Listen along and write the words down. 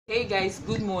Hey guys,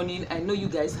 good morning. I know you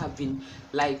guys have been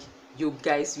like, you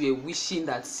guys were wishing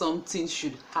that something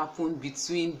should happen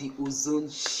between the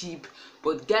OZO ship,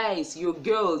 but guys, your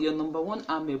girl, your number one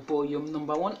Amebo, your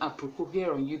number one apropos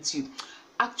here on YouTube,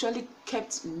 actually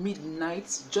kept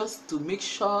midnight just to make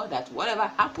sure that whatever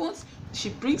happens, she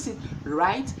brings it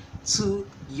right to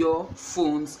your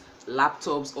phones,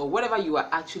 laptops, or whatever you are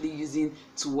actually using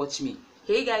to watch me.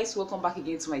 Hey guys, welcome back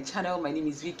again to my channel. My name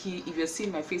is Vicky. If you're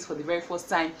seeing my face for the very first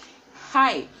time,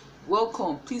 hi,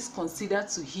 welcome. Please consider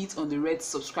to hit on the red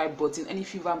subscribe button, and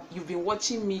if you've been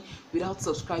watching me without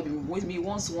subscribing with me,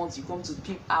 once you come to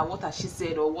peep what has she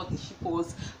said, or what did she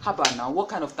post, how about now, what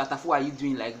kind of tatafu are you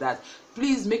doing like that,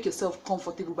 please make yourself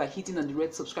comfortable by hitting on the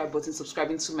red subscribe button,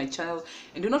 subscribing to my channel,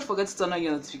 and do not forget to turn on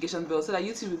your notification bell so that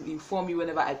YouTube will inform you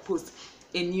whenever I post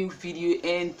a new video.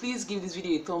 And please give this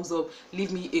video a thumbs up,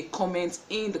 leave me a comment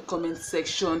in the comment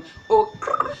section.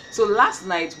 So last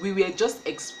night we were just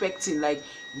expecting like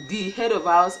the head of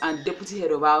house and deputy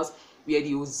head of house were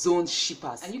the OZO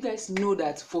shippers, and you guys know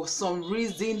that for some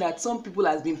reason that some people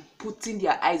has been putting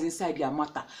their eyes inside their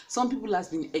matter, some people has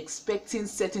been expecting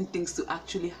certain things to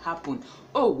actually happen.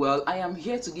 Oh well, I am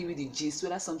here to give you the gist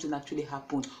whether something actually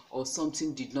happened or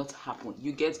something did not happen,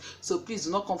 you get. So please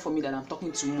do not come for me that I'm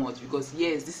talking too much, because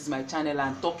yes, this is my channel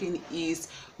and talking is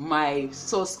my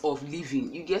source of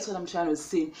living, you get what I'm trying to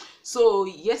say. So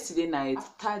yesterday night,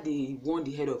 after they won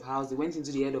the head of house, they went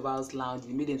into the head of house lounge,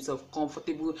 they made themselves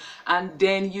comfortable, and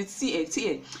then you see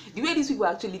the way these people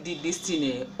actually did this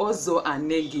thing, OZO and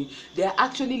Nengi, they are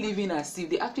actually living as if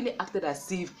they actually acted as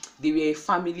if they were a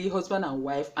family, husband and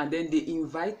wife, and then they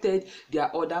invited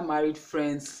their other married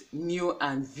friends, Neo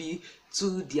and V,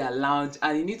 to their lounge.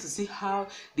 And you need to see how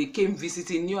they came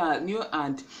visiting. Neo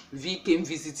and V came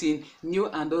visiting. Neo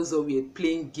and OZO were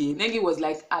playing game. Nengi was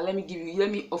like, let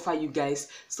me offer you guys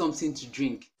something to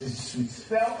drink.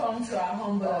 Welcome to our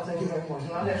humble. Thank you very much.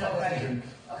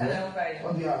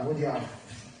 What do you have?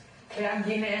 We have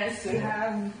Guinness, we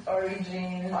have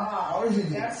Origin. Origin.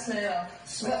 We have Smell.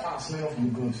 Smell of the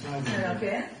good. Smell,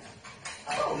 okay?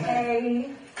 Oh, Hey.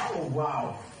 Oh,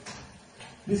 wow.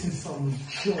 This is some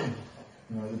chill.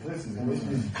 No, the place is This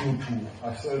is good too.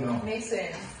 I saw now. Makes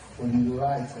sense. For the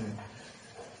right thing.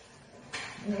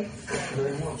 Makes sense. Thank you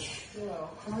very much.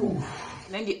 Welcome.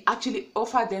 Then they actually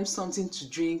offered them something to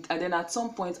drink, and then at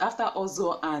some point after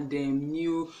OZO and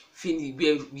New Fini,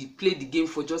 we played the game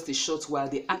for just a short while,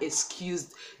 they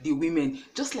excused the women,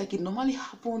 just like it normally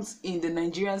happens in the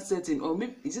Nigerian setting, or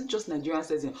maybe is it just Nigerian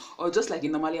setting, or just like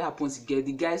it normally happens,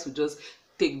 the guys will just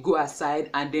go aside,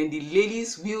 and then the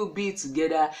ladies will be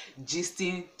together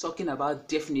gisting, talking about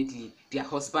definitely their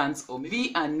husbands. Or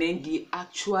V and Nengi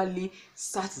actually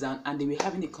sat down and they were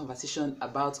having a conversation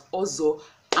about OZO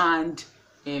and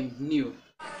New.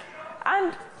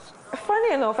 And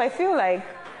funny enough, I feel like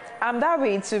I'm that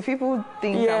way too. People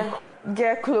think I'm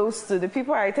get close to the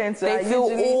people I tend to. They feel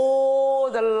usually,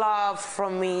 all the love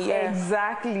from me. Yeah.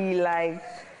 exactly, like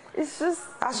it's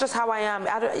just That's just how I am.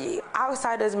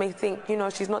 Outsiders may think,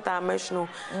 she's not that emotional.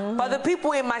 But the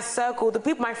people in my circle,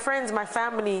 my friends, my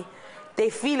family,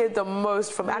 they feel it the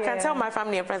most from me. I can tell my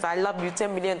family and friends, I love you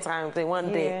 10 million times in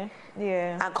one day.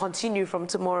 And continue from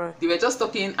tomorrow. They were just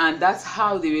talking, and that's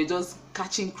how they were just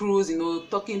catching cruise,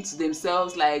 talking to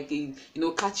themselves, like,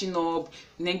 catching up.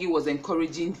 Nengi was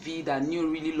encouraging V that New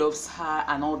really loves her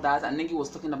and all that, and Nengi was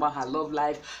talking about her love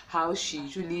life, how she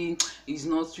usually is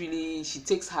not really, she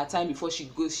takes her time before she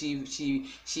goes,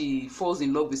 she falls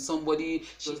in love with somebody.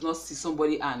 She does not see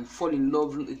somebody and fall in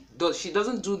love. She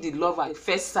doesn't do the love at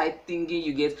first sight thingy,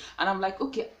 you get. And I'm like,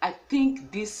 okay, I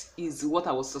think this is what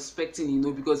I was suspecting,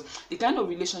 because the kind of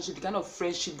relationship, the kind of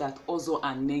friendship that OZO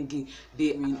and Nengi,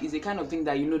 is a kind of thing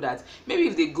that that maybe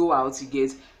if they go out, you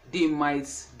get, they might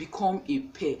become a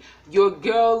pair. Your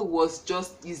girl is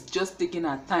just taking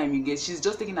her time, you get. She's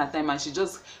just taking her time, and she's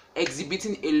just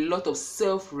exhibiting a lot of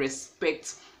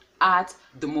self-respect at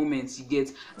the moment, you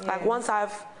get. Like once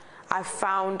I've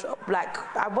found,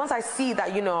 once I see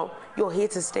that you're here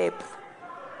to stay.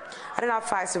 I don't have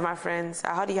fights with my friends.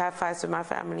 I hardly have fights with my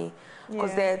family,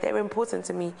 because they're important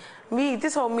to me.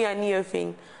 This whole me and Neo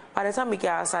thing, by the time we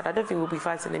get outside, I don't think we'll be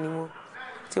fighting anymore.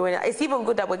 So it's even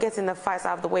good that we're getting the fights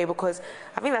out of the way, because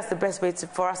I think that's the best way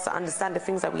for us to understand the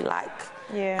things that we like.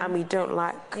 Yeah. and we don't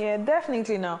like. Yeah,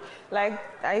 definitely no. Like,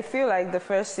 I feel like the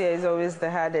first year is always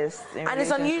the hardest. And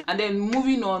it's unusual. And then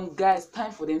moving on, guys,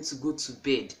 time for them to go to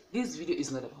bed. This video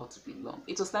is not about to be long.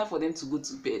 It was time for them to go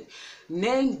to bed.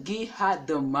 Nengi had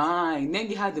the mind.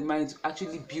 Nengi had the mind to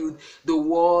actually build the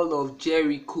wall of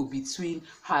Jericho between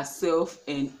herself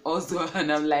and OZO.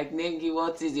 And I'm like, Nengi,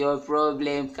 what is your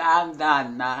problem? Calm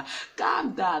down now.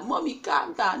 Calm down. Mommy,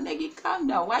 calm down. Nengi, calm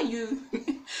down. Why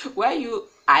you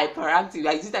hyperactive?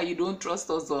 Like, is it that you don't trust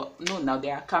us? Or no, now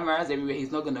there are cameras everywhere.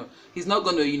 He's not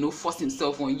gonna force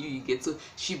himself on you, you get. So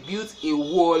she built a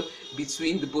wall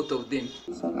between the both of them.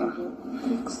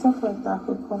 Stuff like that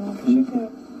could come up.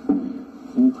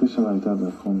 Any question like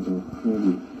that comes up,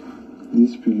 maybe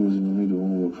these pillows in the middle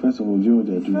won't work. First of all, do you know what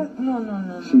they're doing?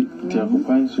 No. See, they're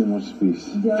occupying so much space.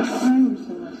 They are occupying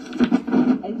so much space.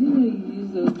 I didn't know you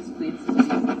used all these places to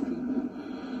sleep.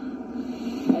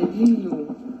 I didn't know.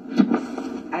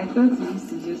 I thought you used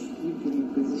to just sleep in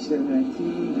a position. I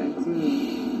didn't know.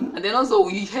 And then also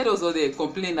we heard also they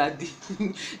complain that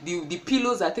the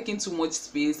pillows are taking too much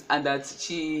space and that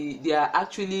they are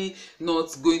actually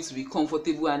not going to be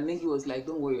comfortable. And Nengi was like,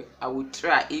 don't worry, I will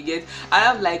try. I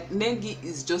am like, Nengi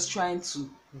is just trying to,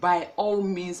 by all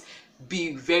means,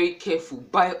 be very careful.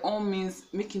 By all means,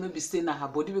 make you not be saying that her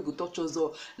body will go touch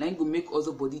OZO, then go make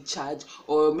OZO body charge,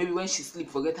 or maybe when she sleep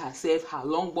forget herself, her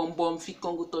long bum fit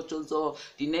can go touch OZO.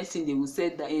 The next thing they will say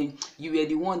that you were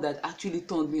the one that actually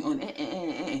turned me on.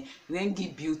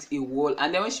 Nengi built a wall,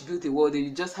 and then when she built a wall, they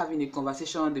were just having a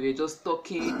conversation. They were just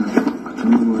talking. I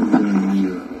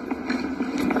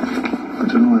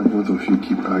don't know why both of you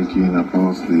keep arguing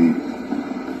about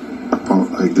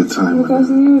like the time. Because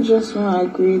you just want to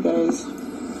agree that it's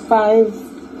 5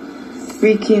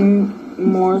 freaking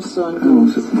more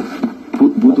Sundays.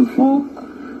 Both of you.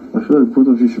 I feel like both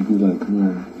of you should be like,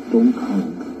 no, don't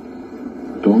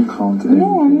count. Don't count anything.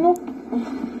 No, I'm not.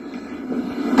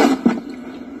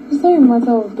 It's not a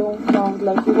matter of don't count.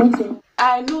 Like, you want to.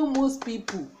 I know most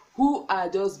people who are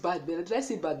just bad belly, let's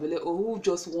say bad belly, or who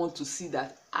just want to see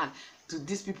that to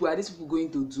these people, are these people going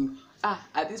to do?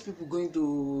 Are these people going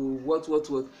to what?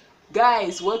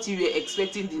 Guys, what you were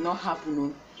expecting did not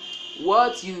happen.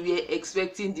 What you were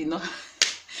expecting did not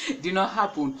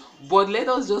happen. But let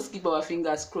us just keep our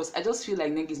fingers crossed. I just feel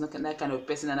like Nengi is not that kind of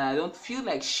person, and I don't feel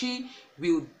like she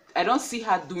will. I don't see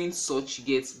her doing such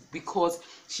yet, because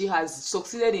she has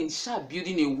succeeded in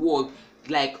building a wall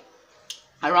like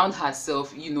around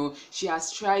herself. You know, she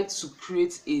has tried to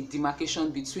create a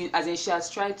demarcation between, as in she has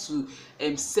tried to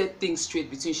set things straight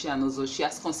between she and OZO. She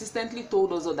has consistently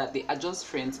told OZO that they are just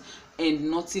friends and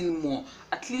nothing more,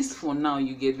 at least for now,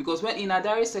 you get. Because when in her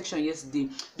diary section yesterday,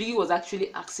 Biggie was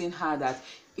actually asking her that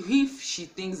if she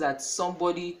thinks that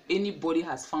anybody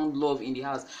has found love in the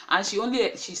house, and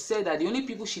she said that the only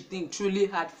people she think truly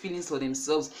had feelings for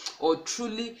themselves, or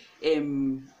truly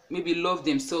maybe love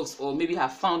themselves, or maybe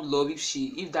have found love,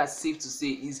 if that's safe to say,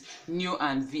 is Neo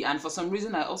and V. And for some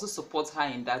reason I also support her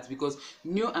in that, because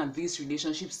Neo and V's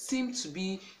relationship seem to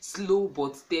be slow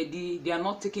but steady. They are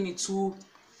not taking it too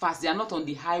fast. They are not on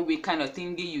the highway kind of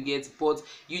thingy, you get. But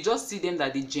you just see them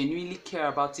that they genuinely care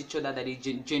about each other, that they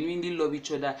genuinely love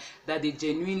each other, that they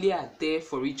genuinely are there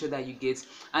for each other, you get.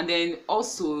 And then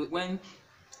also when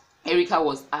Erica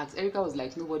was asked, Erica was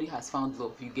like, nobody has found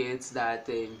love, you get. That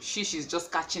she's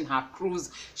just catching her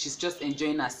cruise, she's just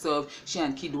enjoying herself. She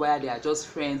and Kid Wire, they are just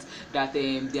friends, that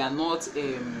they are not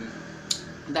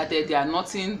that they are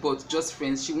nothing but just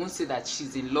friends. She won't say that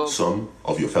she's in love. Some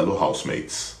of your fellow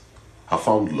housemates have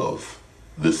found love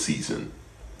this season.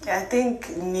 I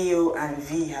think Neo and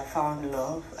V have found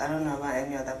love. I don't know about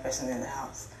any other person in the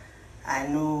house. I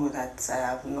know that I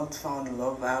have not found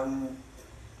love. I'm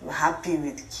happy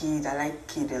with Kid. I like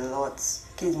Kid a lot.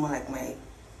 Kid's more like my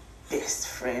best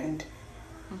friend.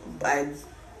 I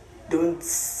don't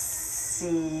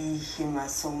see him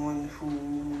as someone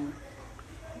who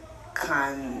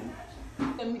can.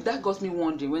 That got me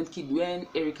wondering when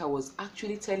Erica was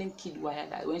actually telling Kid Wire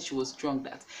that when she was drunk,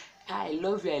 that I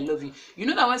love you, I love you. You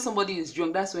know that when somebody is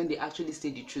drunk, that's when they actually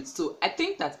say the truth. So I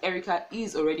think that Erica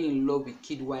is already in love with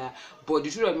Kid Wire, but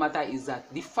the truth of the matter is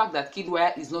that the fact that Kid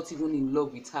Wire is not even in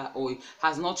love with her, or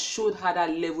has not showed her that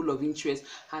level of interest,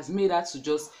 has made her to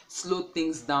just slow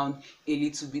things down a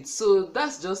little bit. So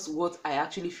that's just what I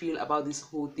actually feel about this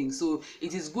whole thing. So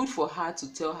it is good for her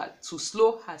to tell her to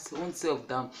slow her own self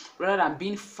down rather than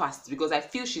being fast, because I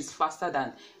feel she's faster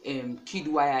than Kid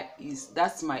Wire is.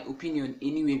 That's my opinion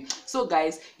anyway. So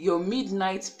guys, your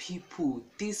midnight people,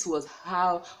 this was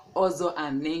how OZO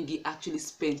and Nengi actually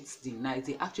spent the night.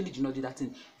 They actually did not do that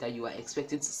thing that you are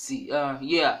expecting to see.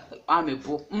 Yeah,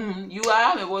 Amebo. You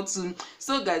are Amebo too.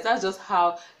 So guys, that's just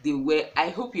how they were. I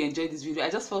hope you enjoyed this video. I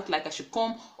just felt like I should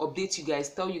come update you guys,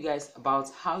 tell you guys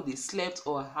about how they slept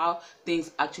or how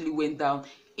things actually went down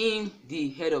in the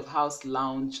head of house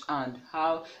lounge and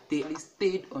how they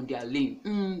stayed on their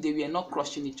lane. They were not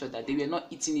crushing each other, they were not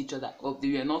eating each other up,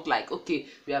 they were not like, okay,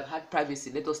 we have had privacy,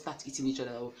 let us start eating each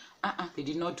other up. They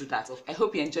did not do that. I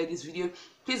hope you enjoyed this video.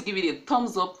 Please give it a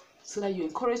thumbs up so that you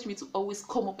encourage me to always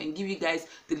come up and give you guys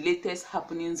the latest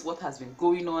happenings, what has been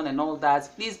going on and all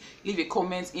that. Please leave a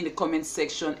comment in the comment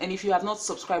section, and if you have not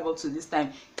subscribed up to this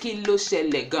time, kilo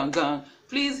shele gangan,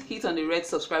 please hit on the red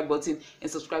subscribe button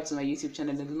and subscribe to my YouTube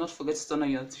channel, and do not forget to turn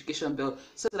on your notification bell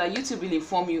so that YouTube will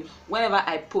inform you whenever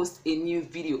I post a new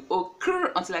video.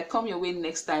 Until I come your way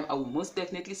next time, I will most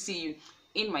definitely see you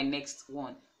in my next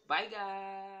one. Bye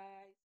guys.